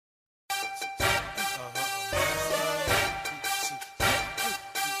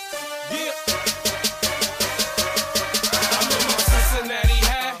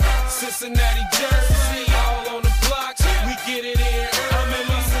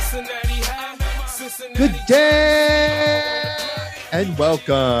Good day and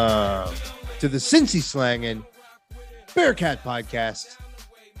welcome to the Cincy Slangin' Bearcat Podcast.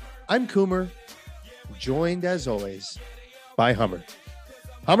 I'm Coomer, joined as always by Hummer.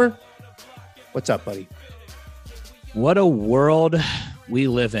 Hummer, what's up, buddy? What a world we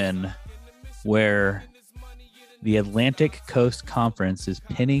live in where the Atlantic Coast Conference is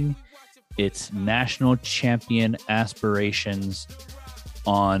pinning its national champion aspirations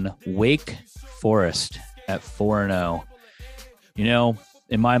on Wake Forest at 4-0. You know,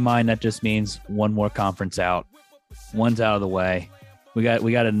 in my mind, that just means one more conference out. One's out of the way. We got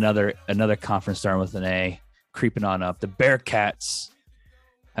another conference starting with an A, creeping on up. The Bearcats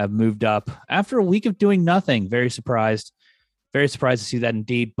have moved up after a week of doing nothing. Very surprised to see that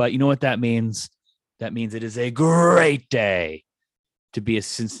indeed. But you know what that means? That means it is a great day to be a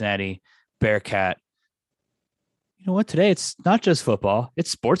Cincinnati Bearcat. You know what? Today it's not just football; it's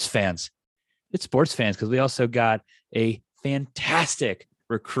sports fans. It's sports fans because we also got a fantastic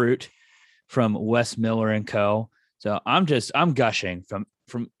recruit from Wes Miller and Co. So I'm gushing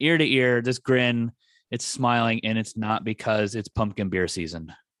from ear to ear. This grin, it's smiling, and it's not because it's pumpkin beer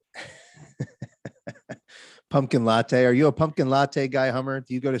season. Pumpkin latte. Are you a pumpkin latte guy, Hummer?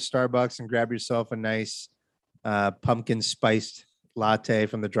 Do you go to Starbucks and grab yourself a nice pumpkin spiced latte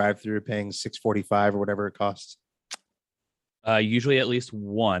from the drive-thru, paying $6.45 or whatever it costs? Usually at least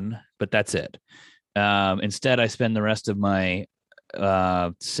one, but that's it. Instead, I spend the rest of my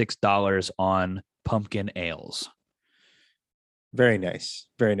 $6 on pumpkin ales. Very nice,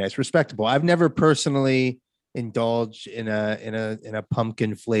 very nice, respectable. I've never personally indulged in a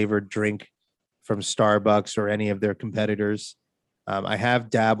pumpkin flavored drink from Starbucks or any of their competitors. I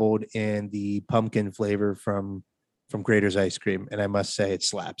have dabbled in the pumpkin flavor from Grater's ice cream, and I must say it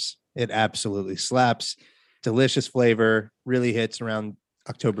slaps. It absolutely slaps. Delicious flavor, really hits around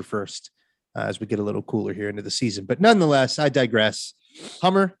October 1st as we get a little cooler here into the season. But nonetheless, I digress.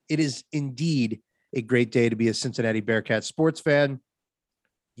 Hummer, it is indeed a great day to be a Cincinnati Bearcat sports fan.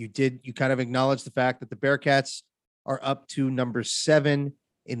 You kind of acknowledge the fact that the Bearcats are up to number 7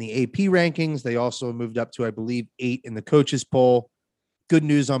 in the AP rankings. They also moved up to, I believe, 8 in the coaches poll. Good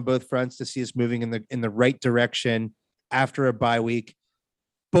news on both fronts to see us moving in the right direction after a bye week.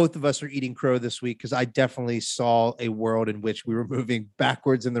 Both of us are eating crow this week because I definitely saw a world in which we were moving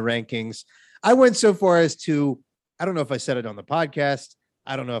backwards in the rankings. I went so far as to, I don't know if I said it on the podcast.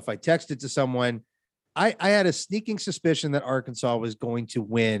 I don't know if I texted to someone. I had a sneaking suspicion that Arkansas was going to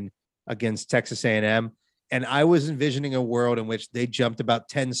win against Texas A&M. And I was envisioning a world in which they jumped about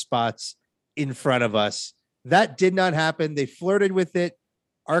 10 spots in front of us. That did not happen. They flirted with it.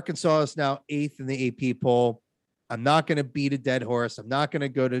 Arkansas is now 8th in the AP poll. I'm not going to beat a dead horse. I'm not going to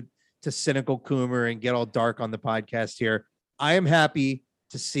go to cynical Coomer and get all dark on the podcast here. I am happy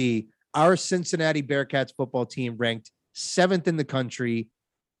to see our Cincinnati Bearcats football team ranked 7th in the country,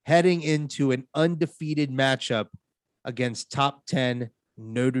 heading into an undefeated matchup against top 10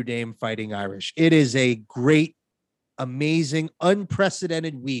 Notre Dame Fighting Irish. It is a great, amazing,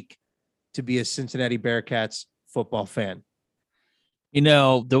 unprecedented week to be a Cincinnati Bearcats football fan. You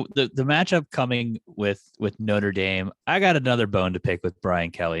know, the matchup coming with Notre Dame, I got another bone to pick with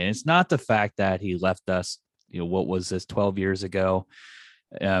Brian Kelly. And it's not the fact that he left us, what was this, 12 years ago?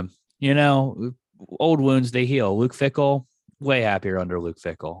 Old wounds, they heal. Luke Fickell, way happier under Luke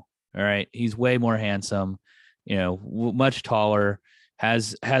Fickell. All right. He's way more handsome, much taller,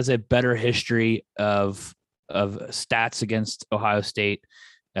 has a better history of stats against Ohio State.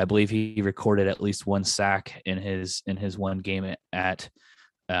 I believe he recorded at least one sack in his one game at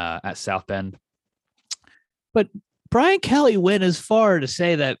South Bend. But Brian Kelly went as far to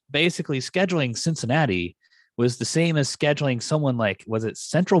say that basically scheduling Cincinnati was the same as scheduling someone like, was it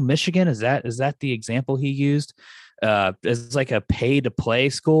Central Michigan? Is that the example he used? As like a pay to play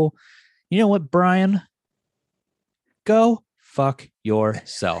school. You know what, Brian? Go fuck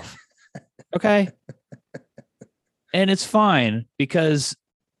yourself. Okay. And it's fine because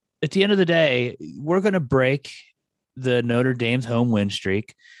at the end of the day, we're going to break the Notre Dame's home win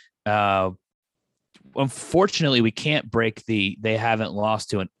streak. Unfortunately, we can't break they haven't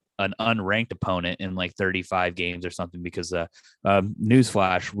lost to an unranked opponent in like 35 games or something because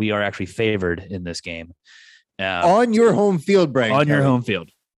newsflash, we are actually favored in this game. On your home field, Brian. On your home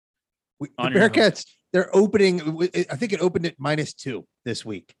field. The Bearcats, they're opening, I think it opened at -2 this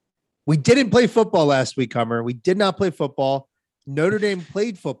week. We didn't play football last week, Hummer. We did not play football. Notre Dame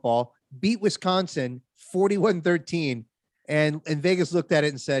played football, beat Wisconsin 41-13, and Vegas looked at it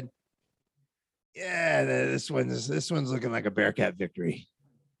and said, yeah, this one's looking like a Bearcat victory.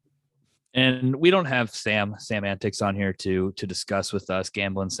 And we don't have Sam Antics on here to discuss with us.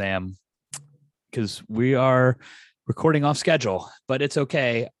 Gambling Sam, because we are recording off schedule, but it's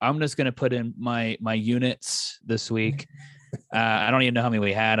okay. I'm just going to put in my units this week. I don't even know how many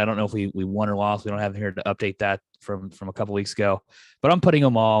we had. I don't know if we won or lost. We don't have here to update that from a couple weeks ago, but I'm putting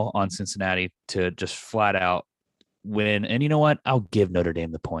them all on Cincinnati to just flat out win. And you know what? I'll give Notre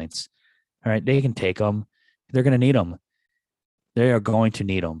Dame the points. All right. They can take them. They're going to need them. They are going to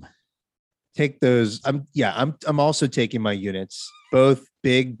need them. Take those. I'm also taking my units, both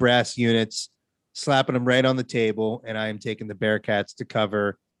big brass units, slapping them right on the table. And I am taking the Bearcats to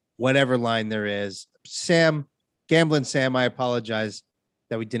cover whatever line there is. Gambling Sam, I apologize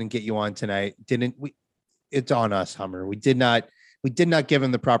that we didn't get you on tonight. It's on us, Hummer. We did not give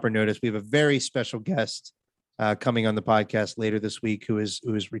him the proper notice. We have a very special guest coming on the podcast later this week who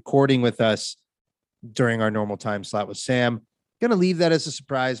is recording with us during our normal time slot with Sam. Going to leave that as a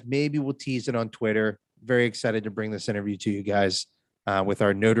surprise. Maybe we'll tease it on Twitter. Very excited to bring this interview to you guys with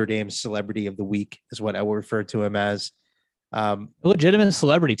our Notre Dame celebrity of the week is what I will refer to him as. A legitimate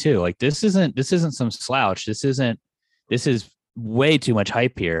celebrity too. Like this isn't some slouch. This is way too much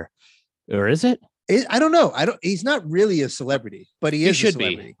hype here. Or is it? I don't know. He's not really a celebrity, but he should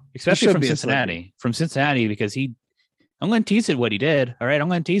be, especially from Cincinnati. From Cincinnati, because I'm going to tease it what he did. All right, I'm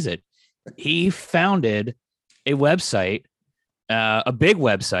going to tease it. He founded a website, a big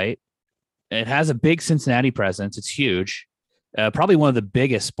website. It has a big Cincinnati presence. It's huge. Probably one of the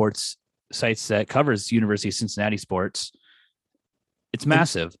biggest sports sites that covers University of Cincinnati sports. It's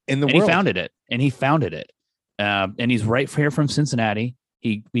massive in the world. He founded it. And he's right here from Cincinnati.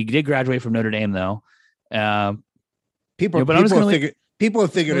 He did graduate from Notre Dame though. People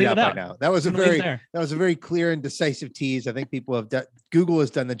have figured it out by now. That was a very clear and decisive tease. I think Google has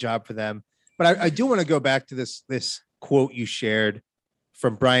done the job for them. But I do want to go back to this quote you shared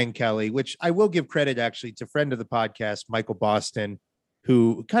from Brian Kelly, which I will give credit actually to friend of the podcast, Michael Boston,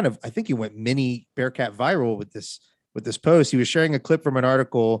 who I think he went mini Bearcat viral with this post. He was sharing a clip from an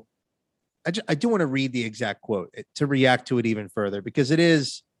article. I do want to read the exact quote to react to it even further, because it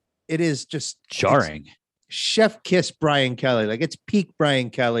is just jarring. Chef kiss Brian Kelly. Like it's peak Brian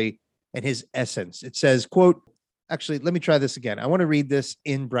Kelly and his essence. It says, quote, actually, let me try this again. I want to read this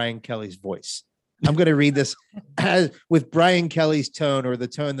in Brian Kelly's voice. I'm going to read this with Brian Kelly's tone, or the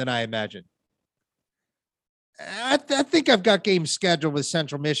tone that I imagine. I think I've got games scheduled with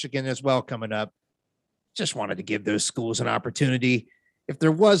Central Michigan as well coming up. Just wanted to give those schools an opportunity. If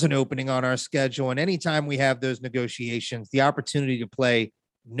there was an opening on our schedule, and anytime we have those negotiations, the opportunity to play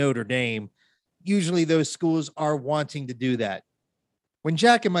Notre Dame, usually those schools are wanting to do that. When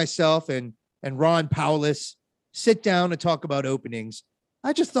Jack and myself and Ron Powless sit down to talk about openings,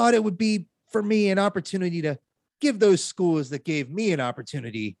 I just thought it would be, for me, an opportunity to give those schools that gave me an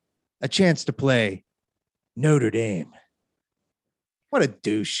opportunity a chance to play Notre Dame. What a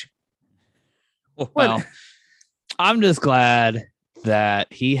douche. Well, I'm just glad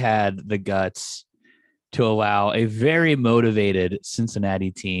that he had the guts to allow a very motivated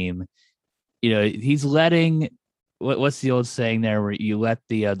Cincinnati team. You know, he's letting, what's the old saying there, where you let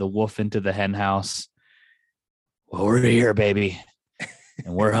the wolf into the hen house? Well, we're here, baby,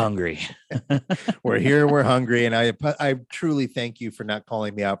 and we're hungry. We're here, we're hungry, and I truly thank you for not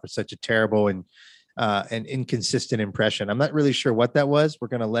calling me out for such a terrible and inconsistent impression. I'm not really sure what that was. We're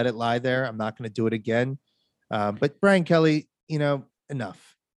going to let it lie there. I'm not going to do it again. But Brian Kelly,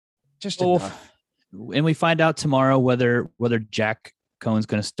 enough. Just enough. And we find out tomorrow whether Jack Cohen's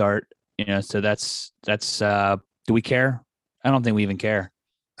going to start. So that's. Do we care? I don't think we even care.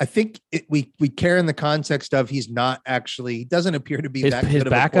 I think we care in the context of he doesn't appear to be that his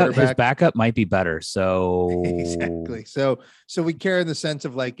good backup. Of a quarterback. His backup might be better. So exactly. So we care in the sense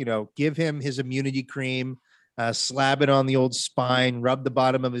of give him his immunity cream, slab it on the old spine, rub the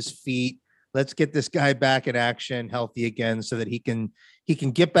bottom of his feet. Let's get this guy back in action, healthy again, so that he can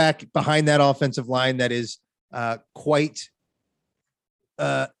get back behind that offensive line that is quite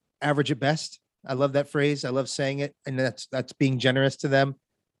average at best. I love that phrase. I love saying it, and that's being generous to them.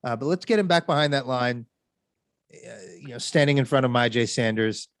 But let's get him back behind that line. Standing in front of Myjai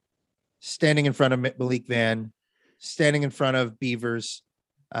Sanders, standing in front of Malik Van, standing in front of Beavers.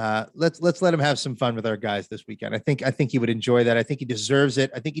 Let's let him have some fun with our guys this weekend. I think he would enjoy that. I think he deserves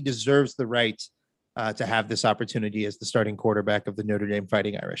it. I think he deserves the right to have this opportunity as the starting quarterback of the Notre Dame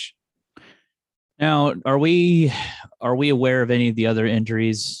Fighting Irish. Now, are we aware of any of the other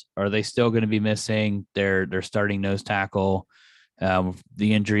injuries? Are they still going to be missing their starting nose tackle? The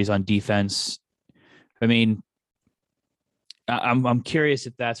injuries on defense. I mean, I'm curious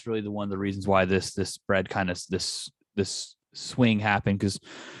if that's really one of the reasons why this spread this swing happened, because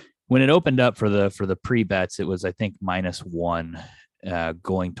when it opened up for the pre bets, it was, I think, -1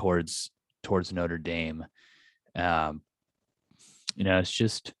 going towards towards Notre Dame. It's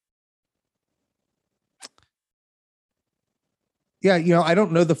just. Yeah, I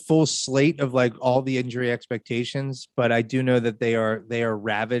don't know the full slate of like all the injury expectations, but I do know that they are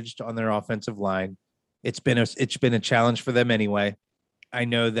ravaged on their offensive line. It's been a challenge for them anyway. I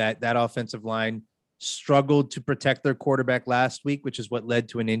know that offensive line struggled to protect their quarterback last week, which is what led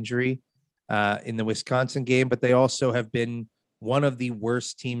to an injury in the Wisconsin game. But they also have been one of the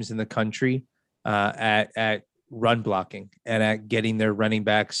worst teams in the country at run blocking and at getting their running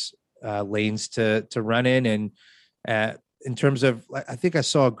backs lanes to run in. And in terms of, I think I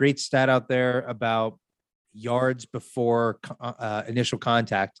saw a great stat out there about yards before initial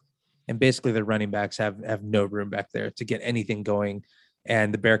contact. And basically the running backs have no room back there to get anything going.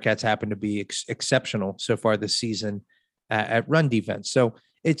 And the Bearcats happen to be exceptional so far this season at run defense. So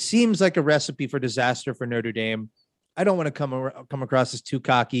it seems like a recipe for disaster for Notre Dame. I don't want to come across as too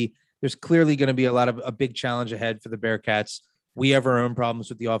cocky. There's clearly going to be a big challenge ahead for the Bearcats. We have our own problems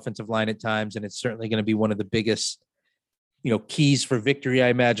with the offensive line at times, and it's certainly going to be one of the biggest keys for victory, I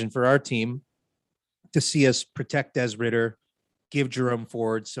imagine, for our team to see us protect Des Ridder, give Jerome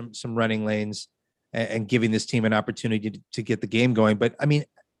Ford some running lanes, and giving this team an opportunity to get the game going. But I mean,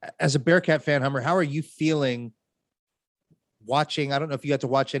 as a Bearcat fan, Hummer, how are you feeling watching? I don't know if you got to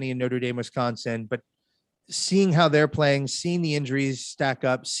watch any in Notre Dame, Wisconsin, but seeing how they're playing, seeing the injuries stack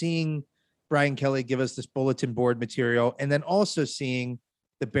up, seeing Brian Kelly give us this bulletin board material, and then also seeing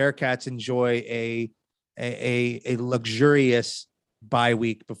the Bearcats enjoy a luxurious bye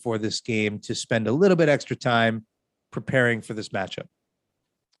week before this game to spend a little bit extra time preparing for this matchup.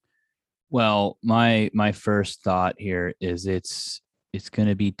 Well, my first thought here is it's going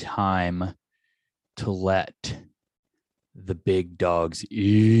to be time to let the big dogs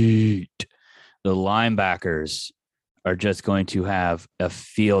eat. The linebackers are just going to have a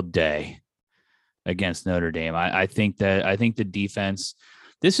field day against Notre Dame. I think the defense.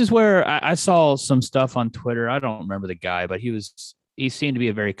 This is where I saw some stuff on Twitter. I don't remember the guy, but he seemed to be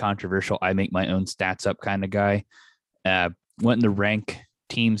a very controversial, I make my own stats up kind of guy. Went in the rank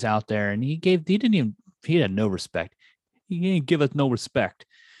teams out there, and he had no respect. He didn't give us no respect.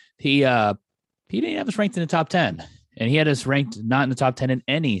 He didn't have us ranked in the top 10, and he had us ranked not in the top 10 in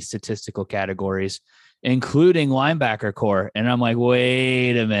any statistical categories, including linebacker core. And I'm like,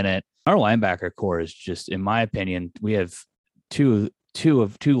 wait a minute. Our linebacker core is just, in my opinion, we have two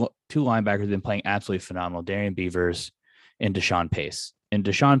linebackers have been playing absolutely phenomenal. Darian Beavers and Deshaun Pace. And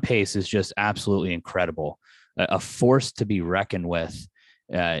Deshaun Pace is just absolutely incredible. A force to be reckoned with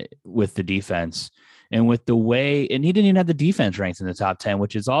the defense and with the way, and he didn't even have the defense ranked in the top 10,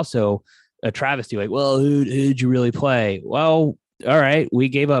 which is also a travesty. Like, well, who'd you really play? Well, all right. We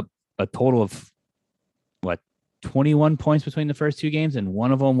gave up a total of 21 points between the first two games. And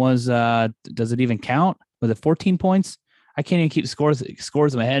one of them was, does it even count? Was it 14 points? I can't even keep scores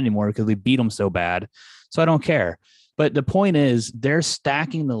in my head anymore because we beat them so bad. So I don't care. But the point is they're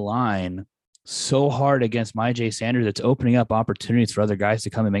stacking the line so hard against Myjai Sanders. It's opening up opportunities for other guys to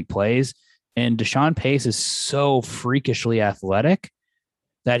come and make plays. And Deshaun Pace is so freakishly athletic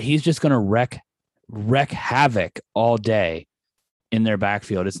that he's just going to wreck havoc all day in their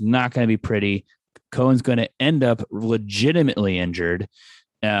backfield. It's not going to be pretty. Cohen's going to end up legitimately injured.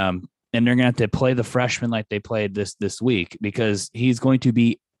 And they're going to have to play the freshman like they played this week because he's going to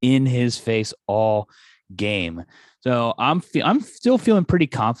be in his face all game. So I'm still feeling pretty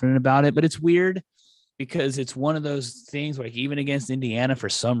confident about it, but it's weird because it's one of those things where, like, even against Indiana, for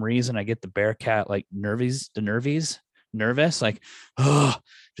some reason, I get the Bearcat like nervous, like, oh,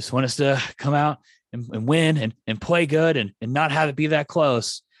 just want us to come out and win and play good and not have it be that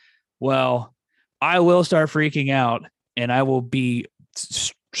close. Well, I will start freaking out and I will be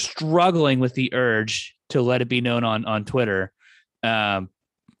struggling with the urge to let it be known on Twitter.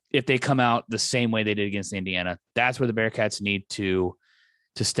 If they come out the same way they did against Indiana, that's where the Bearcats need to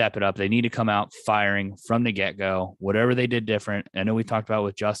step it up. They need to come out firing from the get-go, whatever they did different. I know we talked about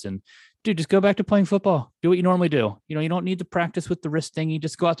with Justin, dude, just go back to playing football. Do what you normally do. You don't need to practice with the wrist thing. You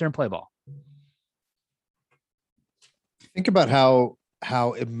just go out there and play ball. Think about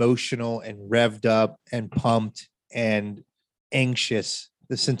how emotional and revved up and pumped and anxious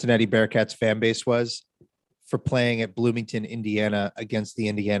the Cincinnati Bearcats fan base was for playing at Bloomington, Indiana against the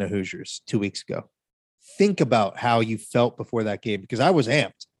Indiana Hoosiers 2 weeks ago. Think about how you felt before that game, because I was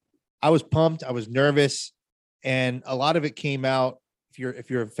amped. I was pumped. I was nervous. And a lot of it came out. If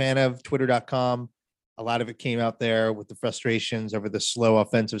you're a fan of twitter.com, a lot of it came out there with the frustrations over the slow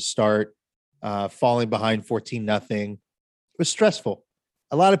offensive start, falling behind 14-0. It was stressful.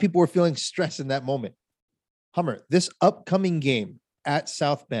 A lot of people were feeling stress in that moment. Hummer, this upcoming game at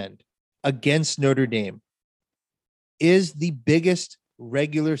South Bend against Notre Dame is the biggest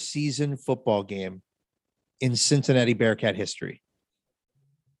regular season football game in Cincinnati Bearcat history.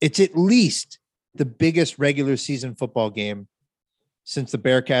 It's at least the biggest regular season football game since the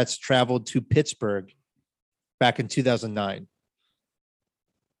Bearcats traveled to Pittsburgh back in 2009.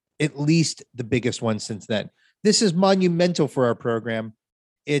 At least the biggest one since then. This is monumental for our program.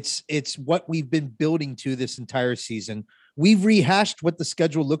 It's what we've been building to this entire season. We've rehashed what the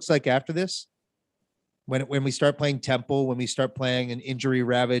schedule looks like after this. When we start playing Temple, when we start playing an injury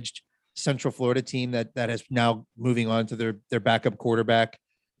ravaged Central Florida team that has now moving on to their backup quarterback,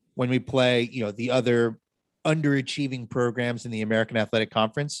 when we play, the other underachieving programs in the American Athletic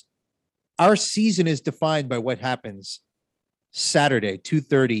Conference, our season is defined by what happens Saturday,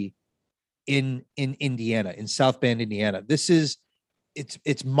 2:30 in Indiana, in South Bend, Indiana.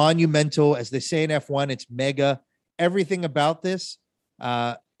 It's monumental, as they say in F1. It's mega. Everything about this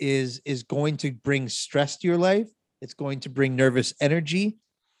is going to bring stress to your life. It's going to bring nervous energy,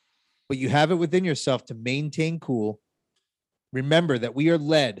 but you have it within yourself to maintain cool. Remember that we are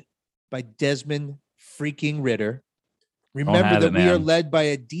led by Desmond freaking Ritter. Remember that we are led by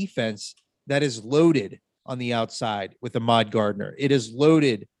a defense that is loaded on the outside with Ahmad Gardner. It is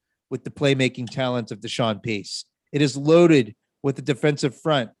loaded with the playmaking talents of Deshaun Pace. It is loaded with the defensive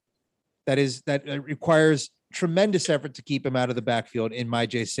front that requires tremendous effort to keep him out of the backfield in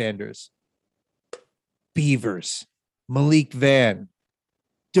Myjai Sanders, Beavers, Malik Van,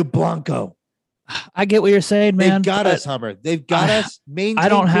 DeBlanco. I get what you're saying, man. They've got us, Hummer. They've got us. I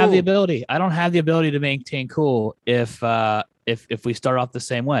don't have the ability. I don't have the ability to maintain cool if we start off the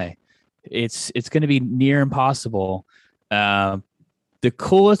same way. It's going to be near impossible. The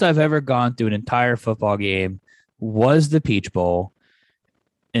coolest I've ever gone through an entire football game was the Peach Bowl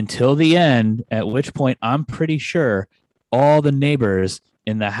until the end, at which point I'm pretty sure all the neighbors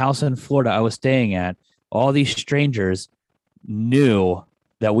in the house in Florida I was staying at, all these strangers knew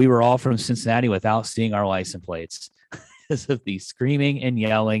that we were all from Cincinnati without seeing our license plates because of the screaming and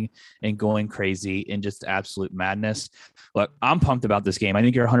yelling and going crazy and just absolute madness. Look, I'm pumped about this game. I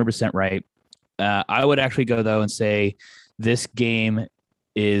think you're 100% right. I would actually go, though, and say this game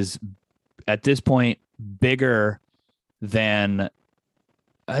is, at this point, bigger than –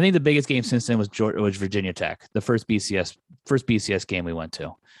 I think the biggest game since then was Virginia Tech, the first BCS game we went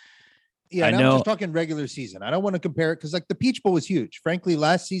to. Yeah, I'm just talking regular season. I don't want to compare it because, the Peach Bowl was huge. Frankly,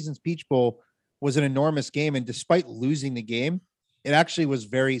 last season's Peach Bowl was an enormous game, and despite losing the game, it actually was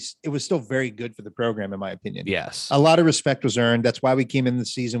still very good for the program, in my opinion. Yes, a lot of respect was earned. That's why we came in the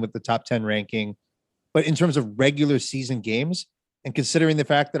season with the top 10 ranking. But in terms of regular season games, and considering the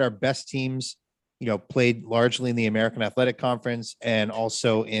fact that our best teams, played largely in the American Athletic Conference and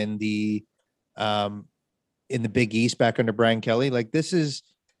also in the Big East back under Brian Kelly, this is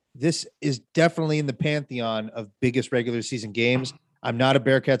definitely in the pantheon of biggest regular season games. I'm not a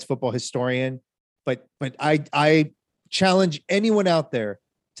Bearcats football historian, but I challenge anyone out there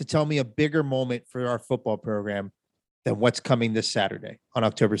to tell me a bigger moment for our football program than what's coming this Saturday on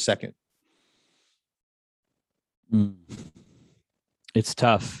October 2nd. It's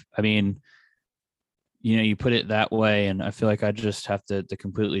tough. I mean, you put it that way, and I feel like I just have to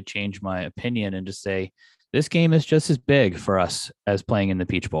completely change my opinion and just say this game is just as big for us as playing in the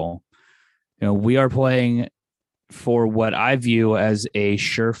Peach Bowl. We are playing for what I view as a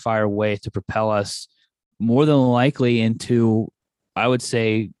surefire way to propel us more than likely into, I would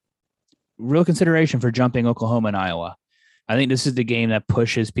say, real consideration for jumping Oklahoma and Iowa. I think this is the game that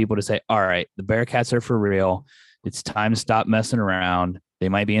pushes people to say, all right, the Bearcats are for real. It's time to stop messing around. They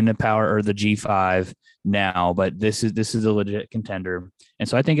might be in the power or the G5 now, but this is a legit contender. And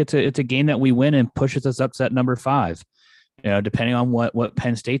so I think it's a game that we win and pushes us up to that number 5, depending on what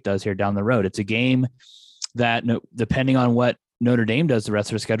Penn State does here down the road. It's a game that, depending on what Notre Dame does the rest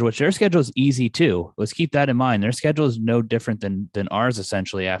of their schedule, which their schedule is easy too. Let's keep that in mind. Their schedule is no different than ours,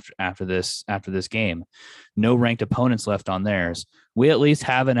 essentially, after this game. No ranked opponents left on theirs. We at least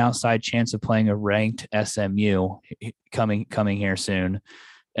have an outside chance of playing a ranked SMU coming here soon.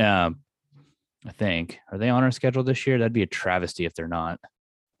 I think. Are they on our schedule this year? That'd be a travesty if they're not.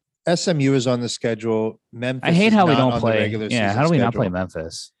 SMU is on the schedule. Memphis. I hate how we don't play. Yeah, how do we not play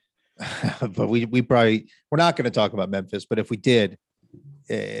Memphis? But we're not going to talk about Memphis. But if we did,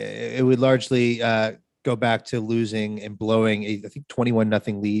 it would largely go back to losing and blowing I think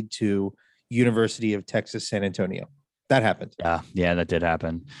 21-0 lead to University of Texas San Antonio. That happened. Yeah, that did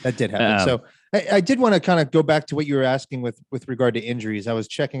happen. So I did want to kind of go back to what you were asking with regard to injuries. I was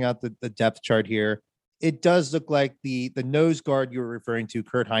checking out the depth chart here. It does look like the nose guard you were referring to,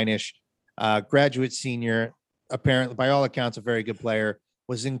 Kurt Heinisch, graduate senior, apparently by all accounts a very good player,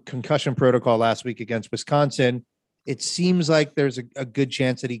 was in concussion protocol last week against Wisconsin. It seems like there's a good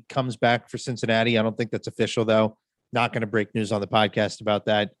chance that he comes back for Cincinnati. I don't think that's official, though. Not going to break news on the podcast about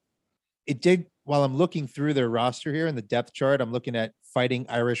that. It did, while I'm looking through their roster here in the depth chart, I'm looking at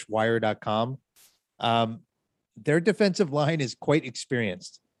fightingirishwire.com. Their defensive line is quite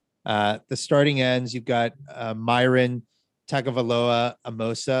experienced. The starting ends, you've got Myron Tagovailoa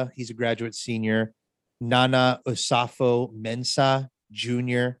Amosa. He's a graduate senior. Nana Osafo Mensah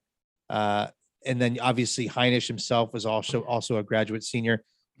Jr. And then obviously Heinisch himself was also a graduate senior.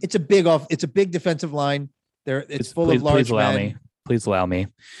 It's a big defensive line. It's full of large men. Please allow me.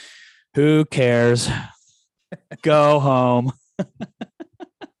 Who cares? Go home.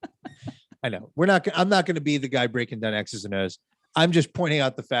 I know I'm not going to be the guy breaking down X's and O's. I'm just pointing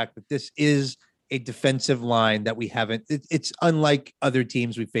out the fact that this is a defensive line that we haven't. It's unlike other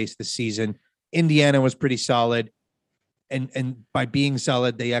teams we faced this season. Indiana was pretty solid, and by being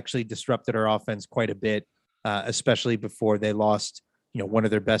solid, they actually disrupted our offense quite a bit, especially before they lost, one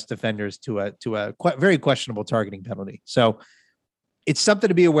of their best defenders to a very questionable targeting penalty. So it's something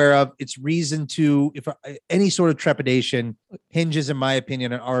to be aware of. It's reason to, if any sort of trepidation hinges, in my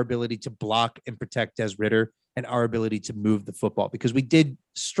opinion, on our ability to block and protect Des Ridder and our ability to move the football, because we did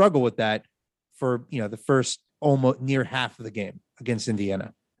struggle with that for, the first almost near half of the game against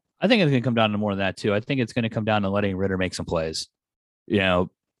Indiana. I think it's going to come down to more of that too. I think it's going to come down to letting Ridder make some plays.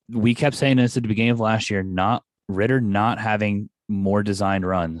 We kept saying this at the beginning of last year, Ridder not having more designed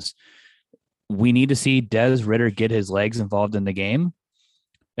runs. We need to see Des Ridder get his legs involved in the game,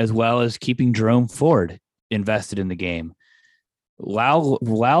 as well as keeping Jerome Ford invested in the game.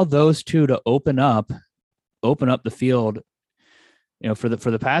 Allow those two to open up the field, for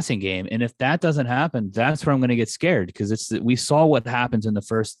the passing game. And if that doesn't happen, that's where I'm going to get scared, because we saw what happens in the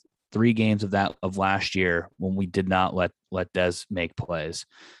first 3 games of last year when we did not let Des make plays.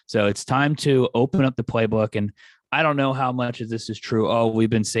 So it's time to open up the playbook. And I don't know how much of this is true. Oh, we've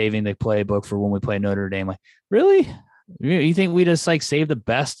been saving the playbook for when we play Notre Dame. Like, really? You think we just save the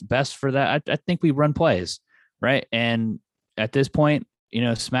best for that? I think we run plays, right? And at this point,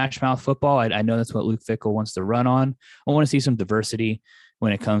 smash mouth football, I know that's what Luke Fickell wants to run on. I want to see some diversity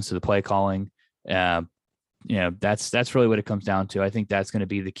when it comes to the play calling. That's really what it comes down to. I think that's going to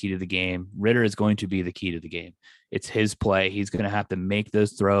be the key to the game. Ridder is going to be the key to the game. It's his play. He's going to have to make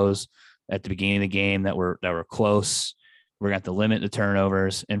those throws at the beginning of the game that were close. We're going to have to limit the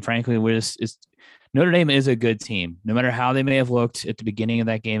turnovers. And frankly, Notre Dame is a good team. No matter how they may have looked at the beginning of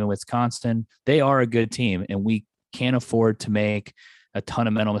that game in Wisconsin, they are a good team, and we can't afford to make a ton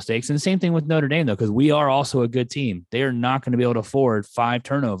of mental mistakes. And the same thing with Notre Dame, though, because we are also a good team. They are not going to be able to afford 5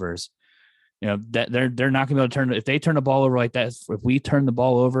 turnovers. That they're not going to be able to turn. If they turn the ball over like that, if we turn the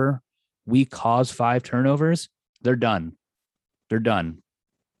ball over, we cause 5 turnovers, they're done. They're done.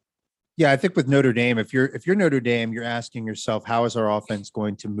 Yeah, I think with Notre Dame, if you're Notre Dame, you're asking yourself, how is our offense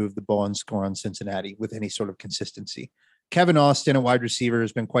going to move the ball and score on Cincinnati with any sort of consistency? Kevin Austin, a wide receiver,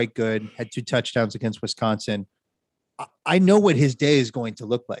 has been quite good, had 2 touchdowns against Wisconsin. I know what his day is going to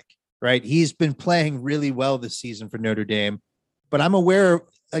look like, right? He's been playing really well this season for Notre Dame, but I'm aware,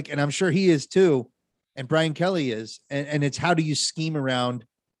 and I'm sure he is too, and Brian Kelly is, and it's how do you scheme around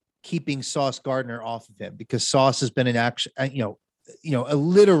keeping Sauce Gardner off of him, because Sauce has been an action, a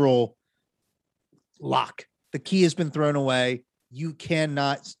literal lock. The key has been thrown away. You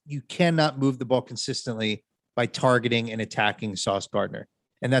cannot move the ball consistently by targeting and attacking Sauce Gardner.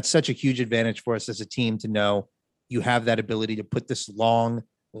 And that's such a huge advantage for us as a team to know you have that ability to put this long,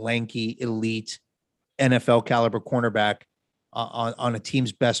 lanky, elite NFL caliber cornerback on a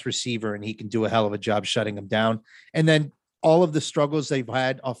team's best receiver, and he can do a hell of a job shutting them down. And then all of the struggles they've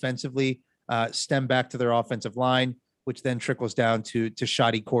had offensively stem back to their offensive line, which then trickles down to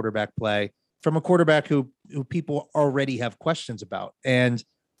shoddy quarterback play from a quarterback who people already have questions about. And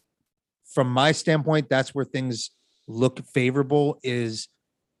from my standpoint, that's where things look favorable, is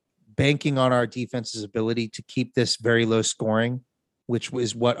banking on our defense's ability to keep this very low scoring, which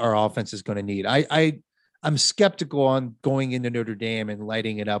is what our offense is going to need. I'm skeptical on going into Notre Dame and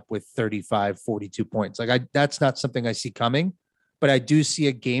lighting it up with 35, 42 points. That's not something I see coming, but I do see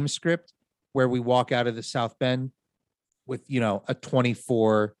a game script where we walk out of the South Bend with, a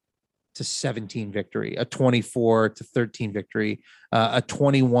 24-17 victory, a 24-13 victory, a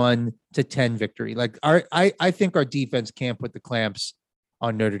 21-10 victory. I think our defense can't put the clamps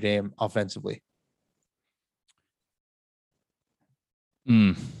on Notre Dame offensively.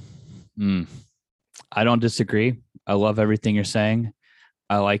 I don't disagree. I love everything you're saying.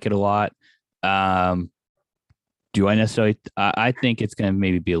 I like it a lot. Do I necessarily? I think it's going to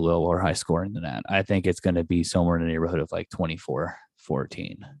maybe be a little more high scoring than that. I think it's going to be somewhere in the neighborhood of 24-15.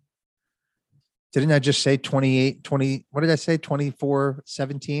 14. Didn't I just say 28, 20? What did I say? 24,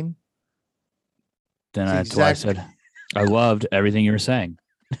 17? Then It's that's why I said I loved everything you were saying.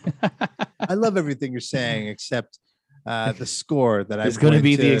 I love everything you're saying, except the score that It's going to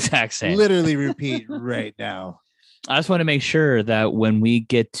be the exact same. Literally repeat right now. I just want to make sure that when we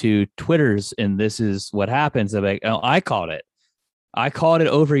get to Twitter's and this is what happens, I'm like, oh, I called it. I called it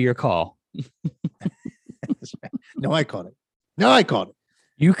over your call. No, I called it.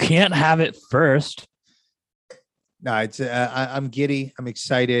 You can't have it first. No, it's I'm giddy. I'm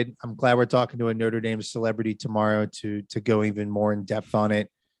excited. I'm glad we're talking to a Notre Dame celebrity tomorrow to go even more in depth on it.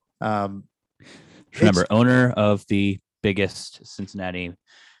 Remember, owner of the biggest Cincinnati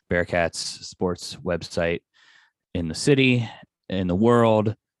Bearcats sports website in the city, in the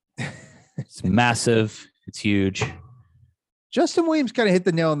world. It's massive. It's huge. Justin Williams kind of hit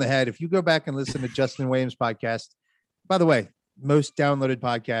the nail on the head. If you go back and listen to Justin Williams' podcast, by the way, most downloaded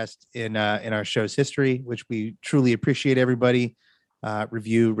podcast in our show's history, which we truly appreciate. Everybody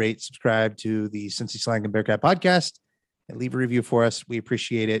review, rate, subscribe to the Cincy Slang and Bearcat podcast, and leave a review for us. We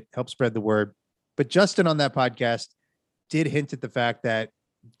appreciate it. Help spread the word. But Justin on that podcast did hint at the fact that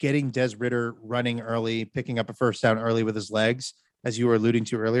getting Des Ridder running early, picking up a first down early with his legs, as you were alluding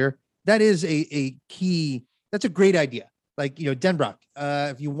to earlier, that is a key. That's a great idea. Like, Denbrock,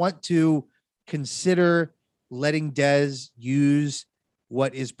 if you want to consider letting Des use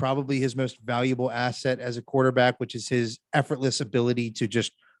what is probably his most valuable asset as a quarterback, which is his effortless ability to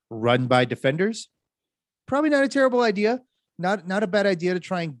just run by defenders, probably not a terrible idea. Not a bad idea to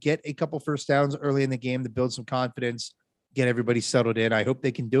try and get a couple first downs early in the game to build some confidence, get everybody settled in. I hope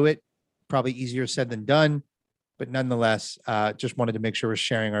they can do it. Probably easier said than done, but nonetheless, just wanted to make sure we're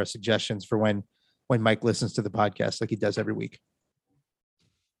sharing our suggestions for when Mike listens to the podcast like he does every week.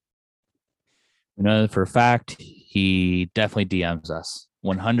 We know for a fact he definitely DMs us.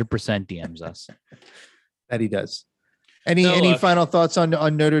 100% DMs us. That he does. Any final thoughts on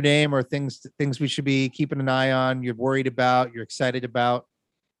Notre Dame or things we should be keeping an eye on? You're worried about, you're excited about?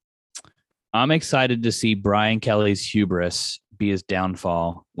 I'm excited to see Brian Kelly's hubris be his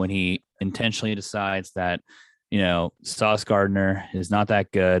downfall when he intentionally decides that, Sauce Gardner is not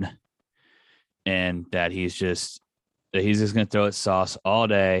that good and that he's just going to throw at Sauce all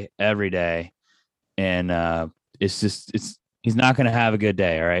day, every day. And he's not going to have a good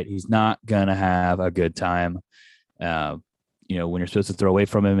day. All right. He's not going to have a good time. When you're supposed to throw away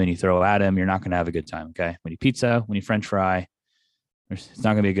from him and you throw at him, you're not going to have a good time. Okay. When you pizza, when you French fry, it's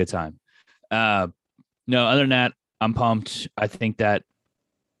not going to be a good time. No, other than that, I'm pumped. I think that,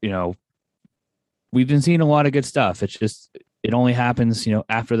 we've been seeing a lot of good stuff. It's just, it only happens,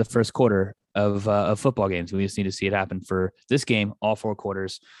 after the first quarter of football games. We just need to see it happen for this game, all 4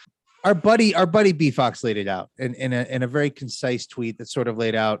 quarters. Our buddy B Fox laid it out in a very concise tweet that sort of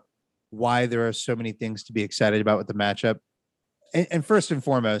laid out why there are so many things to be excited about with the matchup. And first and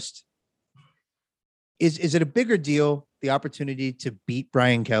foremost, is it a bigger deal, the opportunity to beat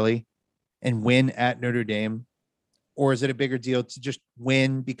Brian Kelly and win at Notre Dame? Or is it a bigger deal to just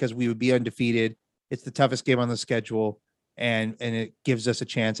win because we would be undefeated? It's the toughest game on the schedule, and it gives us a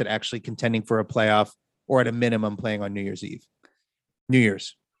chance at actually contending for a playoff, or at a minimum playing on New Year's Eve. New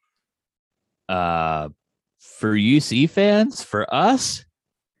Year's. For UC fans, for us,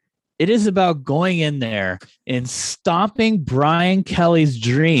 it is about going in there and stomping Brian Kelly's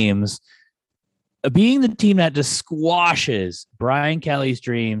dreams, being the team that just squashes Brian Kelly's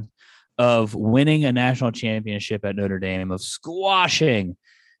dream of winning a national championship at Notre Dame, of squashing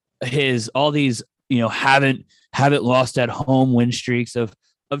all these, haven't lost at home win streaks, of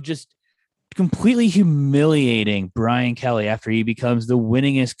just completely humiliating Brian Kelly after he becomes the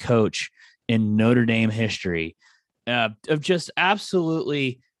winningest coach in Notre Dame history, of just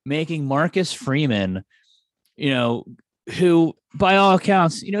absolutely making Marcus Freeman, who by all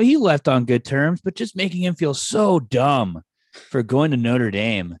accounts, he left on good terms, but just making him feel so dumb for going to Notre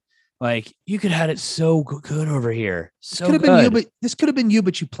Dame. Like, you could have had it so good over here. So could have been you, but this could have been you,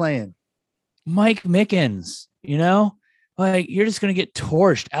 but you playing Mike Mickens, like, you're just going to get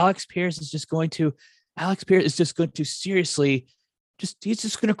torched. Alex Pierce is just going to seriously he's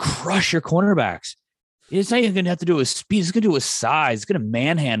just going to crush your cornerbacks. It's not even going to have to do with speed. It's going to do with size. It's going to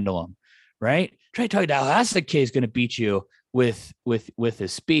manhandle him, right? Try to talk to Elastic K is going to beat you with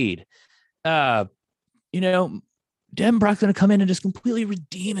his speed. Denbrock's going to come in and just completely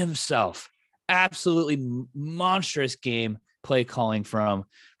redeem himself. Absolutely monstrous game play calling from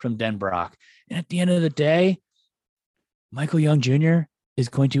Denbrock. And at the end of the day, Michael Young Jr. is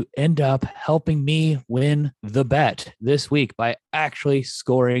going to end up helping me win the bet this week by actually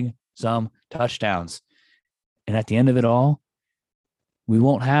scoring some touchdowns. And at the end of it all, we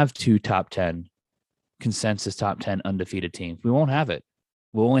won't have two top 10 consensus top 10 undefeated teams. We won't have it.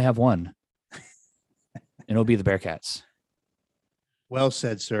 We'll only have one. And it'll be the Bearcats. Well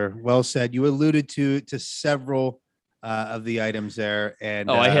said, sir. Well said. You alluded to several of the items there,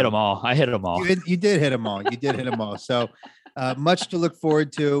 and I hit them all. I hit them all. You did hit them all. You did hit them all. So much to look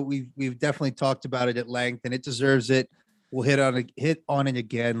forward to. We've definitely talked about it at length, and it deserves it. We'll hit on it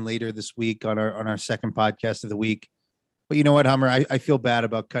again later this week on our second podcast of the week. But you know what, Hummer? I feel bad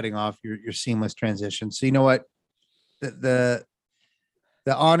about cutting off your seamless transition. So you know what? The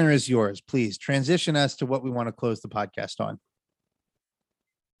honor is yours. Please transition us to what we want to close the podcast on.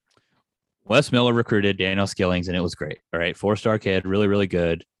 Wes Miller recruited Daniel Skillings, and it was great. All right, 4-star kid, really, really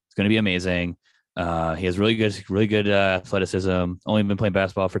good. It's going to be amazing. He has really good athleticism. Only been playing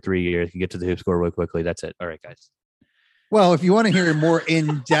basketball for 3 years. Can get to the hoop score really quickly. That's it. All right, guys. Well, if you want to hear a more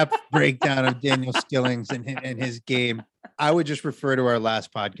in-depth breakdown of Daniel Skillings and his game, I would just refer to our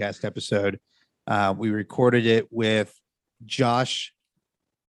last podcast episode. We recorded it with Josh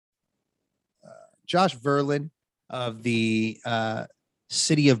Verlin of the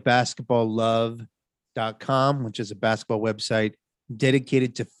City of Basketball Love.com, which is a basketball website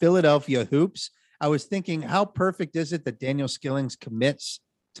dedicated to Philadelphia hoops. I was thinking, how perfect is it that Daniel Skillings commits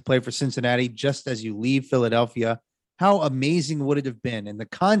to play for Cincinnati just as you leave Philadelphia? How amazing would it have been? And the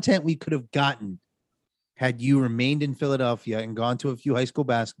content we could have gotten had you remained in Philadelphia and gone to a few high school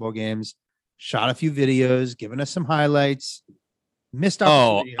basketball games, shot a few videos, given us some highlights. Missed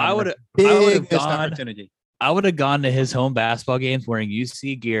opportunity. I would have missed opportunity. I would have gone to his home basketball games wearing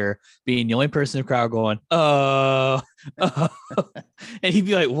UC gear, being the only person in the crowd going, oh. And he'd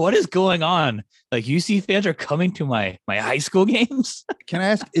be like, what is going on? Like, UC fans are coming to my high school games? Can I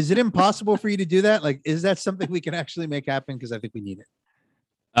ask, is it impossible for you to do that? Like, is that something we can actually make happen? Because I think we need it.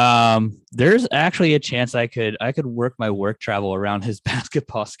 There's actually a chance I could work my work travel around his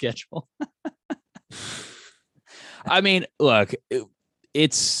basketball schedule. I mean, look,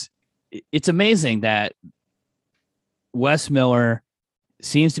 it's amazing that Wes Miller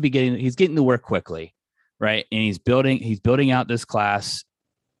seems to be getting to work quickly, right? And he's building out this class.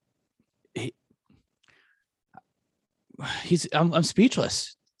 I'm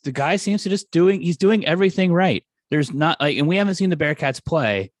speechless. The guy seems to he's doing everything right. There's not and we haven't seen the Bearcats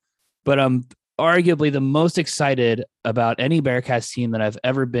play, but I'm arguably the most excited about any Bearcats team that I've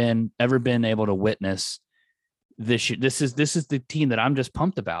ever been able to witness this year. This is the team that I'm just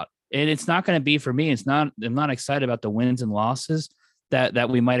pumped about. And it's not going to be for me. I'm not excited about the wins and losses that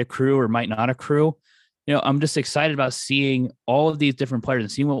we might accrue or might not accrue. I'm just excited about seeing all of these different players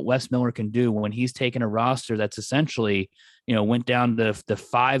and seeing what Wes Miller can do when he's taken a roster that's essentially, went down to the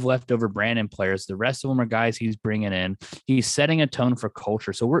 5 leftover Brandon players. The rest of them are guys he's bringing in. He's setting a tone for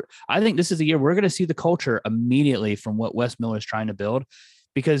culture. So I think this is the year we're going to see the culture immediately from what Wes Miller is trying to build,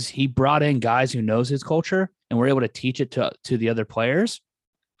 because he brought in guys who knows his culture and we're able to teach it to the other players.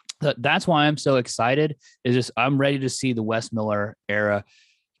 That's why I'm so excited. I'm ready to see the Wes Miller era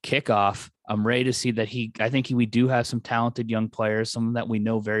kick off. I'm ready to see that we do have some talented young players, some that we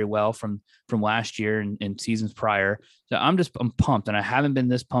know very well from last year and seasons prior. So I'm pumped, and I haven't been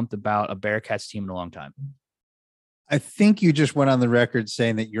this pumped about a Bearcats team in a long time. I think you just went on the record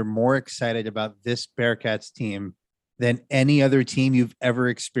saying that you're more excited about this Bearcats team than any other team you've ever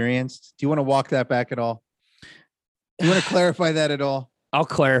experienced. Do you want to walk that back at all? Do you want to clarify that at all? I'll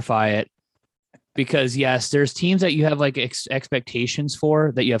clarify it, because yes, there's teams that you have like expectations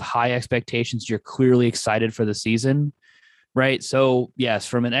for, that you have high expectations. You're clearly excited for the season, right? So yes,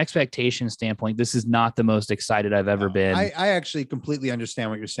 from an expectation standpoint, this is not the most excited I've ever been. I actually completely understand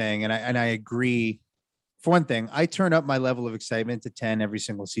what you're saying. And I agree. For one thing, I turn up my level of excitement to 10 every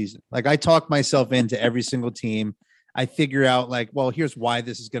single season. Like, I talk myself into every single team. I figure out like, well, here's why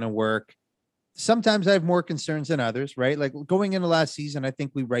this is going to work. Sometimes I have more concerns than others, right? Like going into last season, I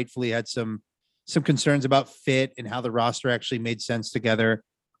think we rightfully had some concerns about fit and how the roster actually made sense together.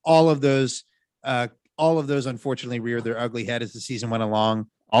 All of those unfortunately reared their ugly head as the season went along.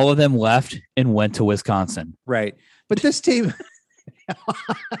 All of them left and went to Wisconsin. Right. But this team,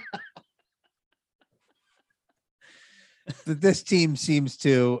 this team seems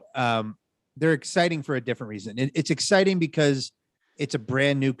to, they're exciting for a different reason. It's exciting because it's a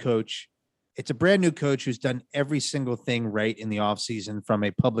brand new coach. It's a brand new coach who's done every single thing right in the offseason from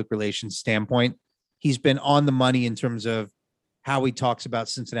a public relations standpoint. He's been on the money in terms of how he talks about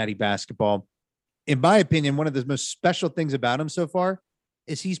Cincinnati basketball. In my opinion, one of the most special things about him so far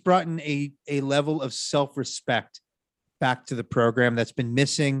is he's brought in a level of self-respect back to the program that's been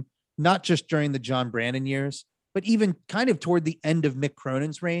missing, not just during the John Brandon years, but even kind of toward the end of Mick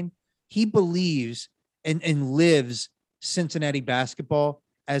Cronin's reign. He believes and lives Cincinnati basketball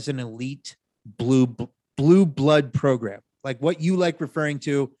as an elite blue blood program, like what you like referring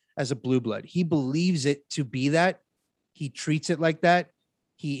to as a blue blood. He believes it to be that. He treats it like that.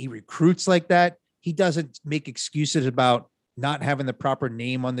 He recruits like that. He doesn't make excuses about not having the proper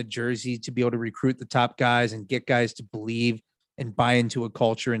name on the jersey to be able to recruit the top guys and get guys to believe and buy into a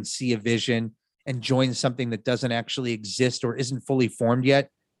culture and see a vision and join something that doesn't actually exist or isn't fully formed yet.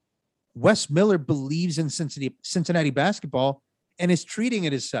 Wes Miller believes in Cincinnati basketball and is treating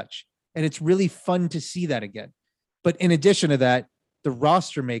it as such. And it's really fun to see that again. But in addition to that, the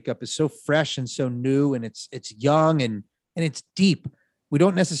roster makeup is so fresh and so new, and it's young and it's deep. We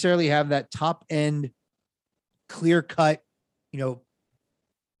don't necessarily have that top end, clear cut,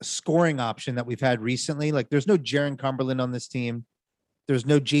 scoring option that we've had recently. Like there's no Jaron Cumberland on this team. There's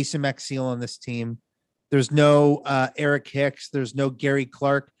no Jason Maxiell on this team. There's no Eric Hicks. There's no Gary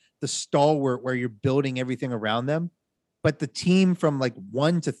Clark, the stalwart where you're building everything around them. But the team from like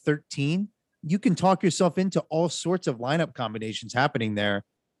 1 to 13, you can talk yourself into all sorts of lineup combinations happening there.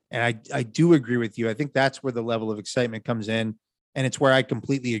 And I do agree with you. I think that's where the level of excitement comes in. And it's where I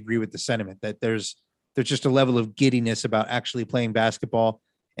completely agree with the sentiment that there's just a level of giddiness about actually playing basketball.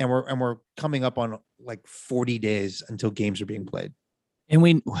 And we're coming up on like 40 days until games are being played.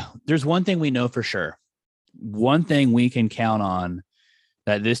 And there's one thing we know for sure. One thing we can count on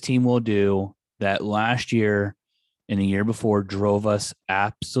that this team will do that last year and the year before drove us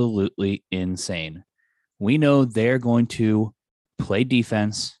absolutely insane. We know they're going to play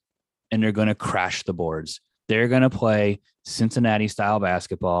defense and they're going to crash the boards. They're going to play Cincinnati style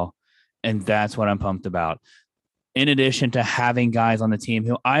basketball. And that's what I'm pumped about. In addition to having guys on the team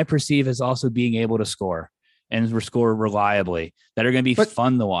who I perceive as also being able to score and score reliably, that are going to be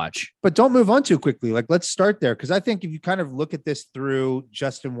fun to watch. But don't move on too quickly. Like, let's start there. Cause I think if you kind of look at this through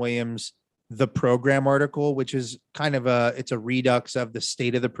Justin Williams, the program article, which is kind of it's a redux of the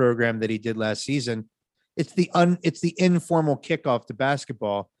state of the program that he did last season. It's the informal kickoff to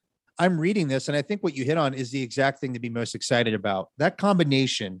basketball. I'm reading this, and I think what you hit on is the exact thing to be most excited about. That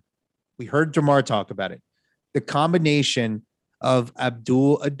combination, we heard Jamar talk about it. The combination of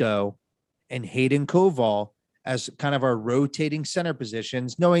Abdul Ado and Hayden Koval as kind of our rotating center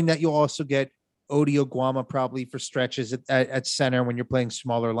positions, knowing that you'll also get Odi Oguama probably for stretches at center when you're playing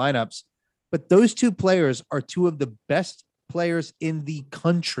smaller lineups. But those two players are two of the best players in the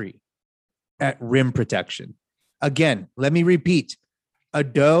country at rim protection. Again, let me repeat.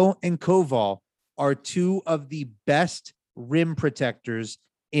 Ado and Koval are two of the best rim protectors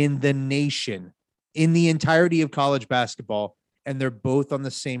in the nation, in the entirety of college basketball, and they're both on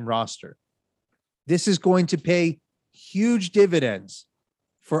the same roster. This is going to pay huge dividends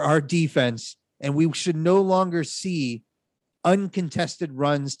for our defense, and we should no longer see uncontested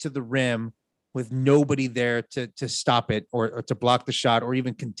runs to the rim with nobody there to stop it or to block the shot or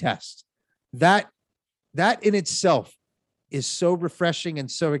even contest. That in itself is so refreshing and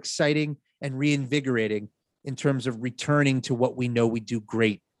so exciting and reinvigorating in terms of returning to what we know we do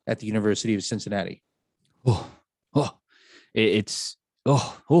great at the University of Cincinnati. It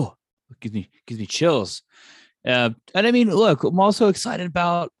gives me chills. And I mean, look, I'm also excited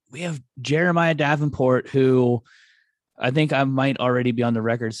about, we have Jeremiah Davenport, who I think I might already be on the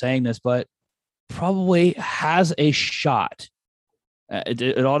record saying this, but probably has a shot.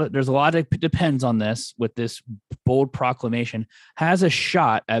 There's a lot that depends on this with this bold proclamation, has a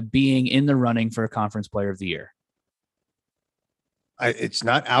shot at being in the running for a conference player of the year. It's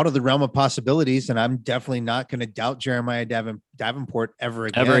not out of the realm of possibilities, and I'm definitely not going to doubt Jeremiah Davenport ever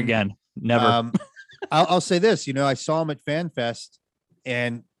again. Never. I'll say this, I saw him at FanFest,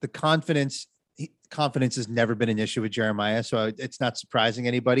 and the confidence has never been an issue with Jeremiah. So it's not surprising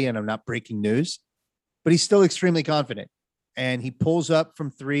anybody, and I'm not breaking news, but he's still extremely confident, and he pulls up from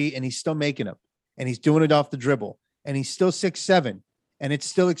three and he's still making them, and he's doing it off the dribble, and he's still 6'7", and it's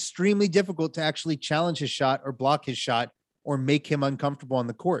still extremely difficult to actually challenge his shot or block his shot or make him uncomfortable on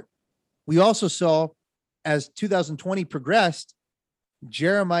the court. We also saw, as 2020 progressed,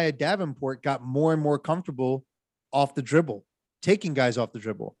 Jeremiah Davenport got more and more comfortable off the dribble, taking guys off the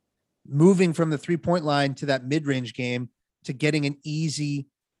dribble, moving from the 3-point line to that mid-range game, to getting an easy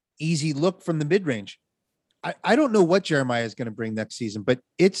look from the mid-range. I don't know what Jeremiah is going to bring next season, but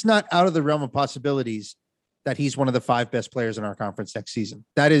it's not out of the realm of possibilities that he's one of the 5 best players in our conference next season.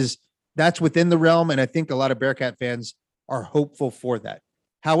 That's within the realm, and I think a lot of Bearcat fans are hopeful for that.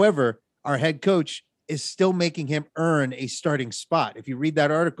 However, our head coach is still making him earn a starting spot. If you read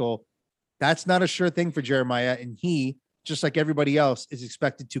that article, that's not a sure thing for Jeremiah, and he, just like everybody else, is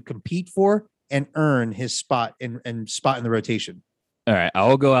expected to compete for and earn his spot and spot in the rotation. All right, I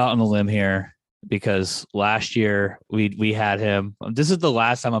will go out on a limb here because last year we had him. This is the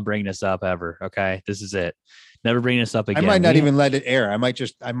last time I'm bringing this up ever. Okay, this is it. Never bring this up again. I might not even let it air. I might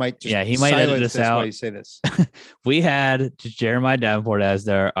just yeah, he might edit this out while you say this. We had Jeremiah Davenport as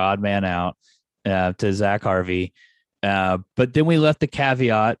their odd man out to Zach Harvey. But then we left the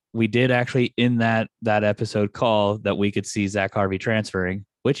caveat. We did actually in that episode call that we could see Zach Harvey transferring,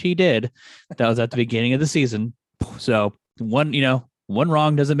 which he did. That was at the beginning of the season. So one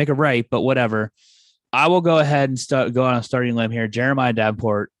wrong doesn't make a right, but whatever. I will go ahead and go on a starting limb here. Jeremiah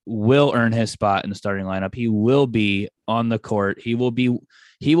Davenport will earn his spot in the starting lineup. He will be on the court. He will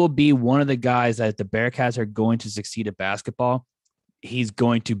be one of the guys that the Bearcats are going to succeed at basketball. He's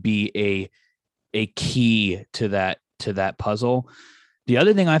going to be a key to that puzzle. The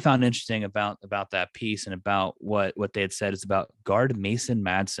other thing I found interesting about that piece and about what they had said is about guard Mason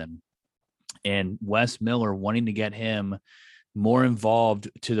Madsen and Wes Miller wanting to get him more involved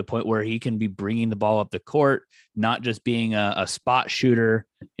to the point where he can be bringing the ball up the court, not just being a spot shooter,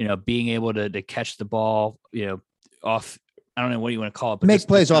 being able to catch the ball, off. I don't know what you want to call it, but make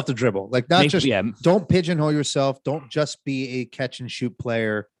plays off the dribble. Like don't pigeonhole yourself. Don't just be a catch and shoot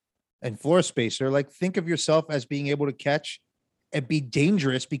player and floor spacer. Like think of yourself as being able to catch and be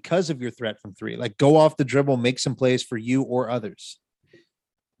dangerous because of your threat from three. Like go off the dribble, make some plays for you or others.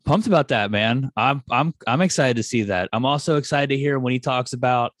 Pumped about that, man. I'm excited to see that. I'm also excited to hear when he talks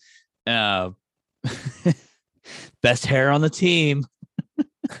about best hair on the team.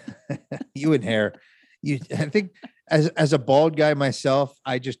 You and hair. I think as a bald guy myself,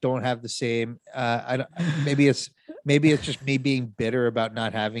 I just don't have the same. Maybe it's just me being bitter about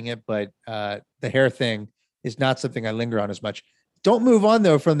not having it, but the hair thing is not something I linger on as much. Don't move on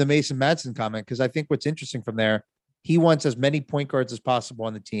though from the Mason Madsen comment, because I think what's interesting from there, he wants as many point guards as possible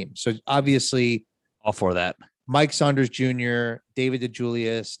on the team. So obviously, all for that. Mike Saunders Jr., David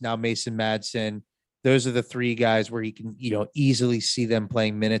DeJulius, now Mason Madsen. Those are the three guys where he can, easily see them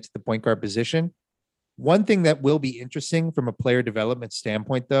playing minutes at the point guard position. One thing that will be interesting from a player development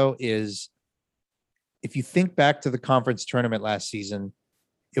standpoint, though, is if you think back to the conference tournament last season,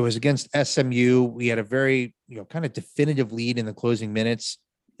 it was against SMU. We had a very, kind of definitive lead in the closing minutes.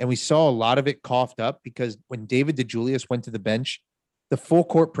 And we saw a lot of it coughed up because when David DeJulius went to the bench, the full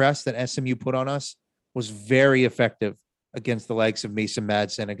court press that SMU put on us was very effective against the likes of Mason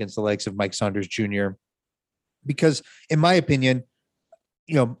Madsen, against the likes of Mike Saunders Jr. Because in my opinion,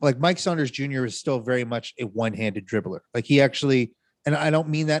 like Mike Saunders Jr. is still very much a one-handed dribbler. Like he actually, and I don't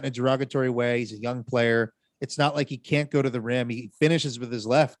mean that in a derogatory way. He's a young player. It's not like he can't go to the rim. He finishes with his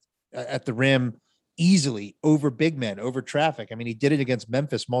left at the rim easily over big men, over traffic. I mean, he did it against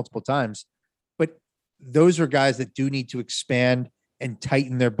Memphis multiple times, but those are guys that do need to expand and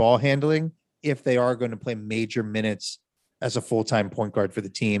tighten their ball handling if they are going to play major minutes as a full-time point guard for the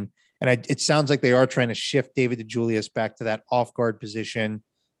team. And it sounds like they are trying to shift David DeJulius back to that off guard position,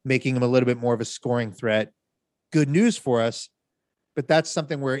 making him a little bit more of a scoring threat. Good news for us, but that's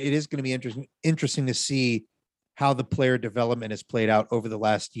something where it is going to be interesting to see how the player development has played out over the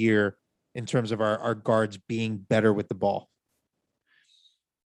last year in terms of our guards being better with the ball.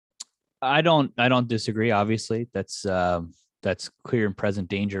 I don't disagree. Obviously, that's clear and present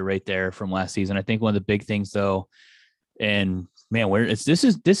danger right there from last season. I think one of the big things though, and man, this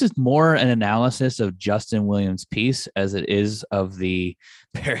is more an analysis of Justin Williams' piece as it is of the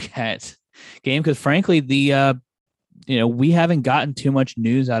Bearcats game. Because frankly, we haven't gotten too much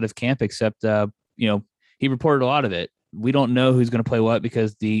news out of camp except he reported a lot of it. We don't know who's going to play what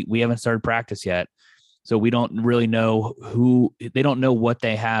because we haven't started practice yet. So we don't really know they don't know what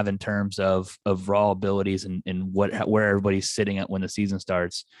they have in terms of raw abilities and where everybody's sitting at when the season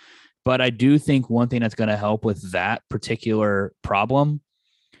starts. But I do think one thing that's going to help with that particular problem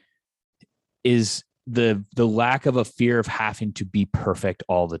is the lack of a fear of having to be perfect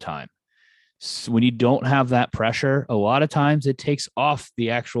all the time. So when you don't have that pressure, a lot of times it takes off the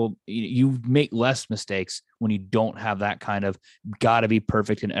actual, you make less mistakes when you don't have that kind of got to be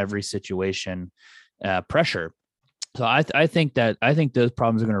perfect in every situation pressure. So I think those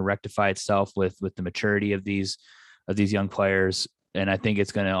problems are going to rectify itself with the maturity of these young players. And I think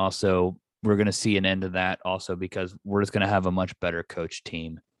it's going to also, we're going to see an end of that also because we're just going to have a much better coach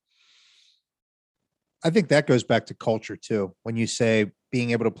team. I think that goes back to culture too. When you say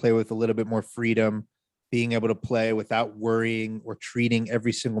being able to play with a little bit more freedom, being able to play without worrying or treating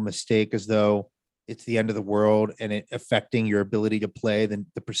every single mistake as though it's the end of the world and it affecting your ability to play the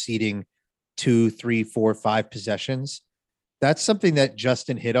preceding 2, 3, 4, 5 possessions. That's something that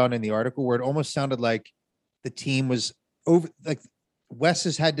Justin hit on in the article where it almost sounded like the team was over, like Wes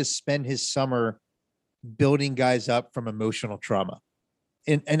has had to spend his summer building guys up from emotional trauma.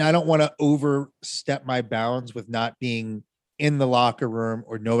 and I don't want to overstep my bounds with not being in the locker room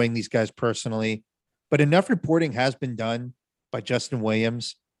or knowing these guys personally, but enough reporting has been done by Justin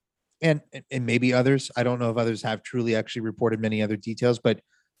Williams and maybe others. I don't know if others have truly actually reported many other details, but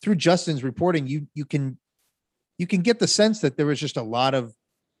through Justin's reporting, you can get the sense that there was just a lot of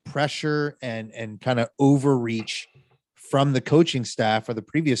pressure and kind of overreach from the coaching staff or the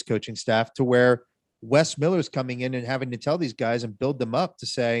previous coaching staff to where Wes Miller's coming in and having to tell these guys and build them up to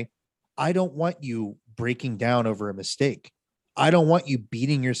say, I don't want you breaking down over a mistake. I don't want you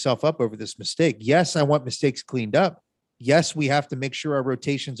beating yourself up over this mistake. Yes, I want mistakes cleaned up. Yes, we have to make sure our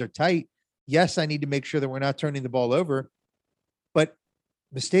rotations are tight. Yes, I need to make sure that we're not turning the ball over. But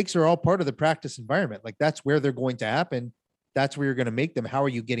mistakes are all part of the practice environment. Like that's where they're going to happen. That's where you're going to make them. How are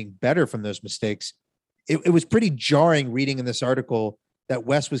you getting better from those mistakes? It was pretty jarring reading in this article that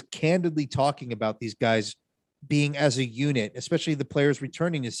Wes was candidly talking about these guys being as a unit, especially the players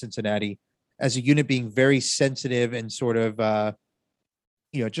returning to Cincinnati, as a unit being very sensitive and sort of,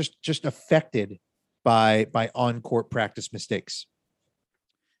 just affected by on-court practice mistakes.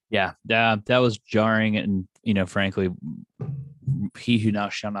 Yeah, that was jarring. And, frankly, he who now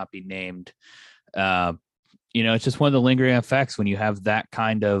shall not be named. It's just one of the lingering effects when you have that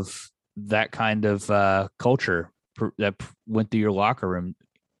kind of culture that went through your locker room,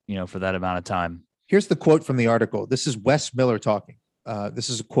 for that amount of time. Here's the quote from the article. This is Wes Miller talking. This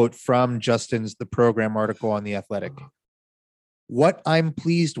is a quote from Justin's The Program article on The Athletic. What I'm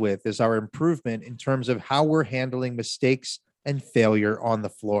pleased with is our improvement in terms of how we're handling mistakes and failure on the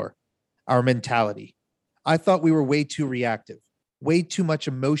floor. Our mentality. I thought we were way too reactive, way too much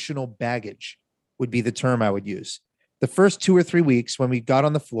emotional baggage would be the term I would use. The first 2 or 3 weeks when we got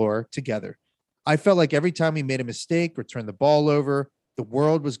on the floor together, I felt like every time we made a mistake or turned the ball over, the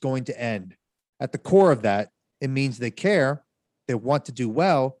world was going to end. At the core of that, it means they care, they want to do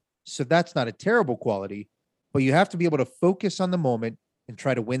well. So that's not a terrible quality, but you have to be able to focus on the moment and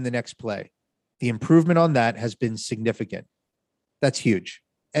try to win the next play. The improvement on that has been significant. That's huge.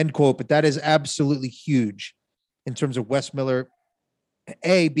 End quote. But that is absolutely huge in terms of Wes Miller,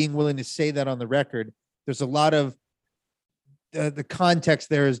 being willing to say that on the record. There's a lot of the context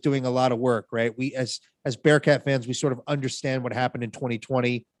there is doing a lot of work, right? We, as Bearcat fans, we sort of understand what happened in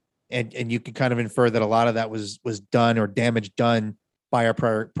 2020. And you can kind of infer that a lot of that was done or damage done by our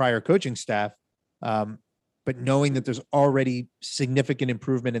prior coaching staff. But knowing that there's already significant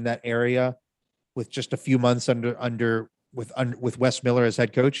improvement in that area with just a few months with Wes Miller as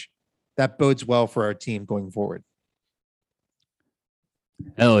head coach, that bodes well for our team going forward.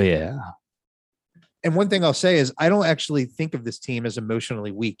 Oh yeah. And one thing I'll say is I don't actually think of this team as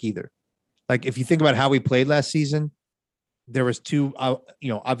emotionally weak either. Like if you think about how we played last season, there was two,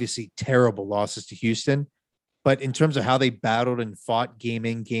 obviously terrible losses to Houston, but in terms of how they battled and fought game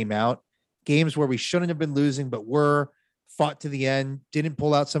in, game out, games where we shouldn't have been losing, but were fought to the end, didn't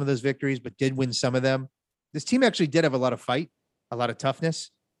pull out some of those victories, but did win some of them. This team actually did have a lot of fight, a lot of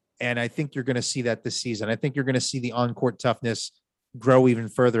toughness. And I think you're going to see that this season. I think you're going to see the on-court toughness grow even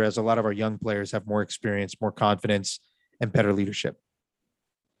further as a lot of our young players have more experience, more confidence, and better leadership.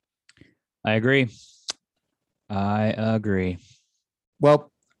 I agree.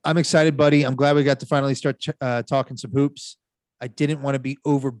 Well, I'm excited, buddy. I'm glad we got to finally start talking some hoops. I didn't want to be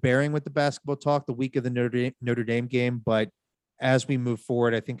overbearing with the basketball talk the week of the Notre Dame game, but as we move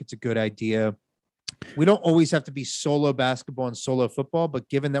forward, I think it's a good idea. We don't always have to be solo basketball and solo football, but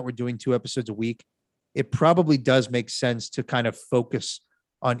given that we're doing 2 episodes a week, it probably does make sense to kind of focus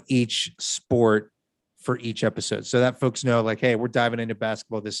on each sport for each episode so that folks know like, hey, we're diving into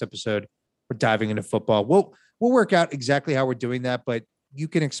basketball this episode. We're diving into football. We'll work out exactly how we're doing that, but you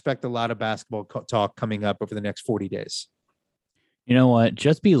can expect a lot of basketball talk coming up over the next 40 days. You know what?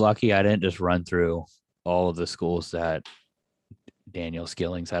 Just be lucky I didn't just run through all of the schools that Daniel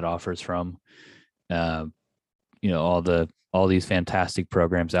Skillings had offers from. All these fantastic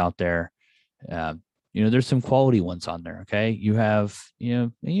programs out there. There's some quality ones on there. Okay. You have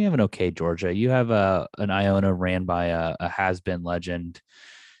an okay Georgia. You have an Iona ran by a has-been legend.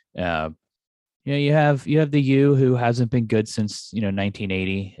 You have the U who hasn't been good since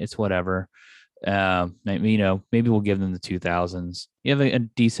 1980. It's whatever. Maybe we'll give them the 2000s. You have a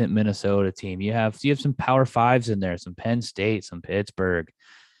decent Minnesota team. You have some Power Fives in there, some Penn State, some Pittsburgh.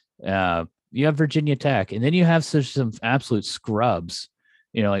 You have Virginia Tech, and then you have some absolute scrubs.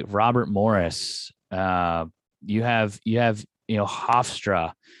 Like Robert Morris. You have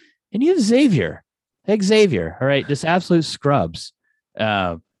Hofstra, and you have Xavier. All right, just absolute scrubs.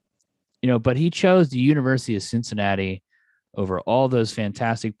 But he chose the University of Cincinnati over all those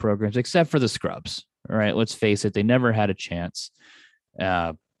fantastic programs, except for the scrubs. All right, let's face it, they never had a chance.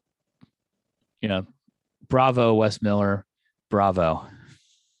 Uh, bravo, Wes Miller. Bravo.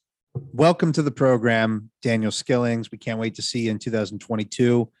 Welcome to the program, Daniel Skillings. We can't wait to see you in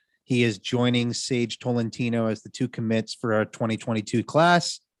 2022. He is joining Sage Tolentino as the two commits for our 2022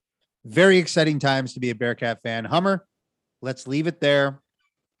 class. Very exciting times to be a Bearcat fan. Hummer, let's leave it there.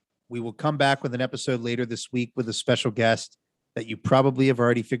 We will come back with an episode later this week with a special guest that you probably have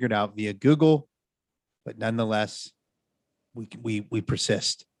already figured out via Google, but nonetheless, we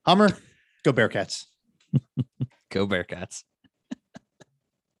persist. Hummer, go Bearcats. Go Bearcats.